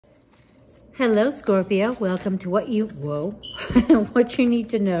Hello, Scorpio. Welcome to what you need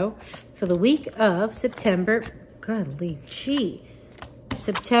to know for the week of September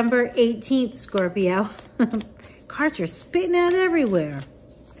 18th, Scorpio. Cards are spitting out everywhere.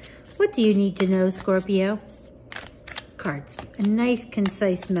 What do you need to know, Scorpio? Cards. A nice,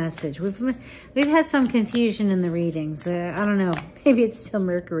 concise message. We've had some confusion in the readings. I don't know. Maybe it's still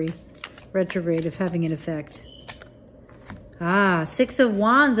Mercury retrograde of having an effect. Six of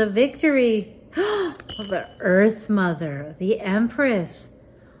Wands, of victory. The Earth Mother, the Empress.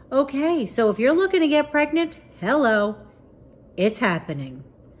 Okay, so if you're looking to get pregnant, hello, it's happening.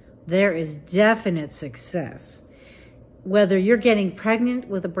 There is definite success. Whether you're getting pregnant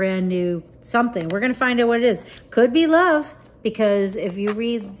with a brand new something, we're going to find out what it is. Could be love, because if you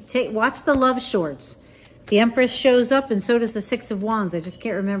watch the love shorts, the Empress shows up and so does the Six of Wands. I just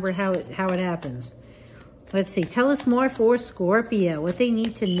can't remember how it happens. Let's see. Tell us more for Scorpio, what they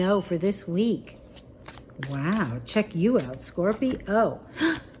need to know for this week. Wow. Check you out, Scorpio.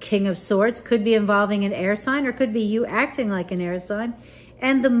 King of Swords could be involving an air sign, or could be you acting like an air sign.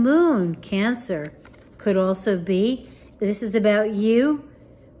 And the Moon, Cancer, could also be, this is about you,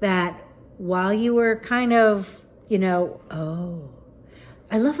 that while you were kind of,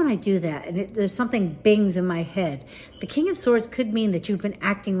 I love when I do that, and there's something bings in my head. The King of Swords could mean that you've been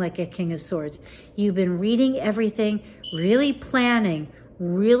acting like a King of Swords. You've been reading everything, really planning,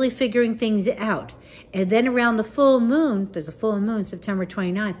 really figuring things out. And then around the full moon, there's a full moon, September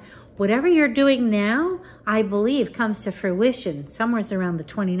 29th, whatever you're doing now, I believe, comes to fruition somewhere around the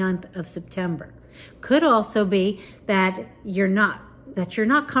 29th of September. Could also be that you're not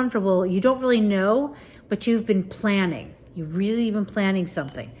comfortable, you don't really know, but you've been planning. You've really been planning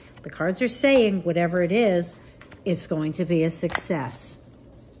something. The cards are saying whatever it is, it's going to be a success.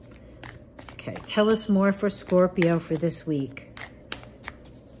 Okay, tell us more for Scorpio for this week.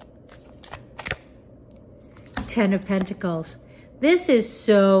 Ten of Pentacles. This is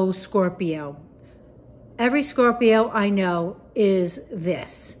so Scorpio. Every Scorpio I know is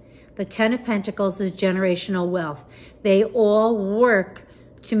this. The Ten of Pentacles is generational wealth. They all work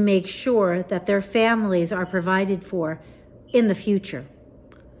to make sure that their families are provided for in the future.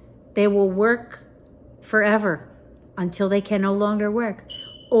 They will work forever until they can no longer work,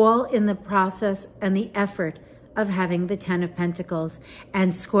 all in the process and the effort of having the Ten of Pentacles.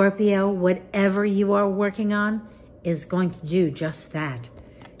 And Scorpio, whatever you are working on is going to do just that.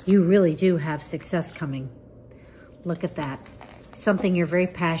 You really do have success coming. Look at that. Something you're very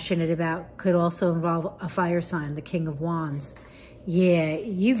passionate about could also involve a fire sign, the King of Wands. Yeah,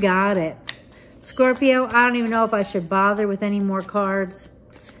 you got it. Scorpio, I don't even know if I should bother with any more cards,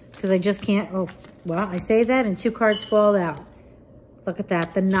 because I just can't. Oh, well, I say that and two cards fall out. Look at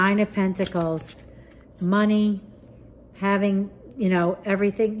that. The Nine of Pentacles. Money, having,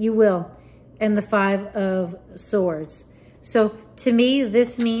 everything. You will. And the Five of Swords. So to me,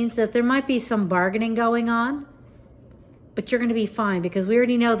 this means that there might be some bargaining going on, but you're going to be fine, because we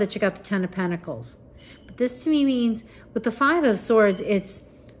already know that you got the Ten of Pentacles. But this to me means with the Five of Swords, it's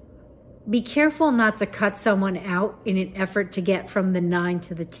be careful not to cut someone out in an effort to get from the 9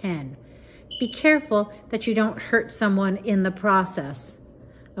 to the 10. Be careful that you don't hurt someone in the process,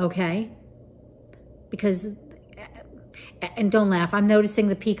 okay? Because, and don't laugh, I'm noticing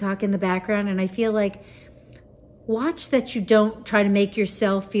the peacock in the background, and I feel like, watch that you don't try to make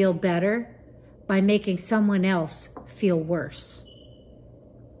yourself feel better by making someone else feel worse.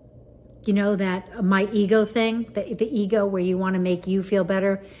 You know that my ego thing, the ego where you want to make you feel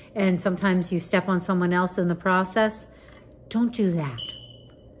better, and sometimes you step on someone else in the process? Don't do that.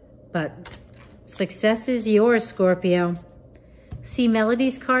 But success is yours, Scorpio. See,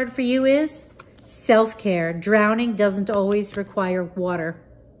 Melody's card for you is self-care. Drowning doesn't always require water.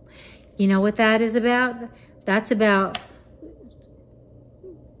 You know what that is about? That's about,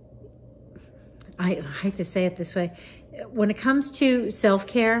 I hate to say it this way, when it comes to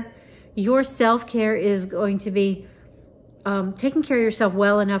self-care, your self-care is going to be taking care of yourself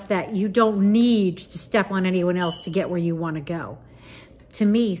well enough that you don't need to step on anyone else to get where you want to go. To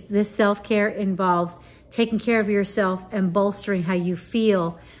me, this self-care involves taking care of yourself and bolstering how you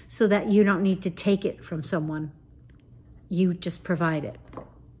feel so that you don't need to take it from someone. You just provide it.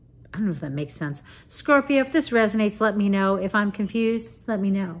 I don't know if that makes sense. Scorpio, if this resonates, let me know. If I'm confused, let me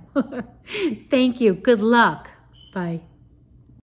know. Thank you. Good luck. Bye.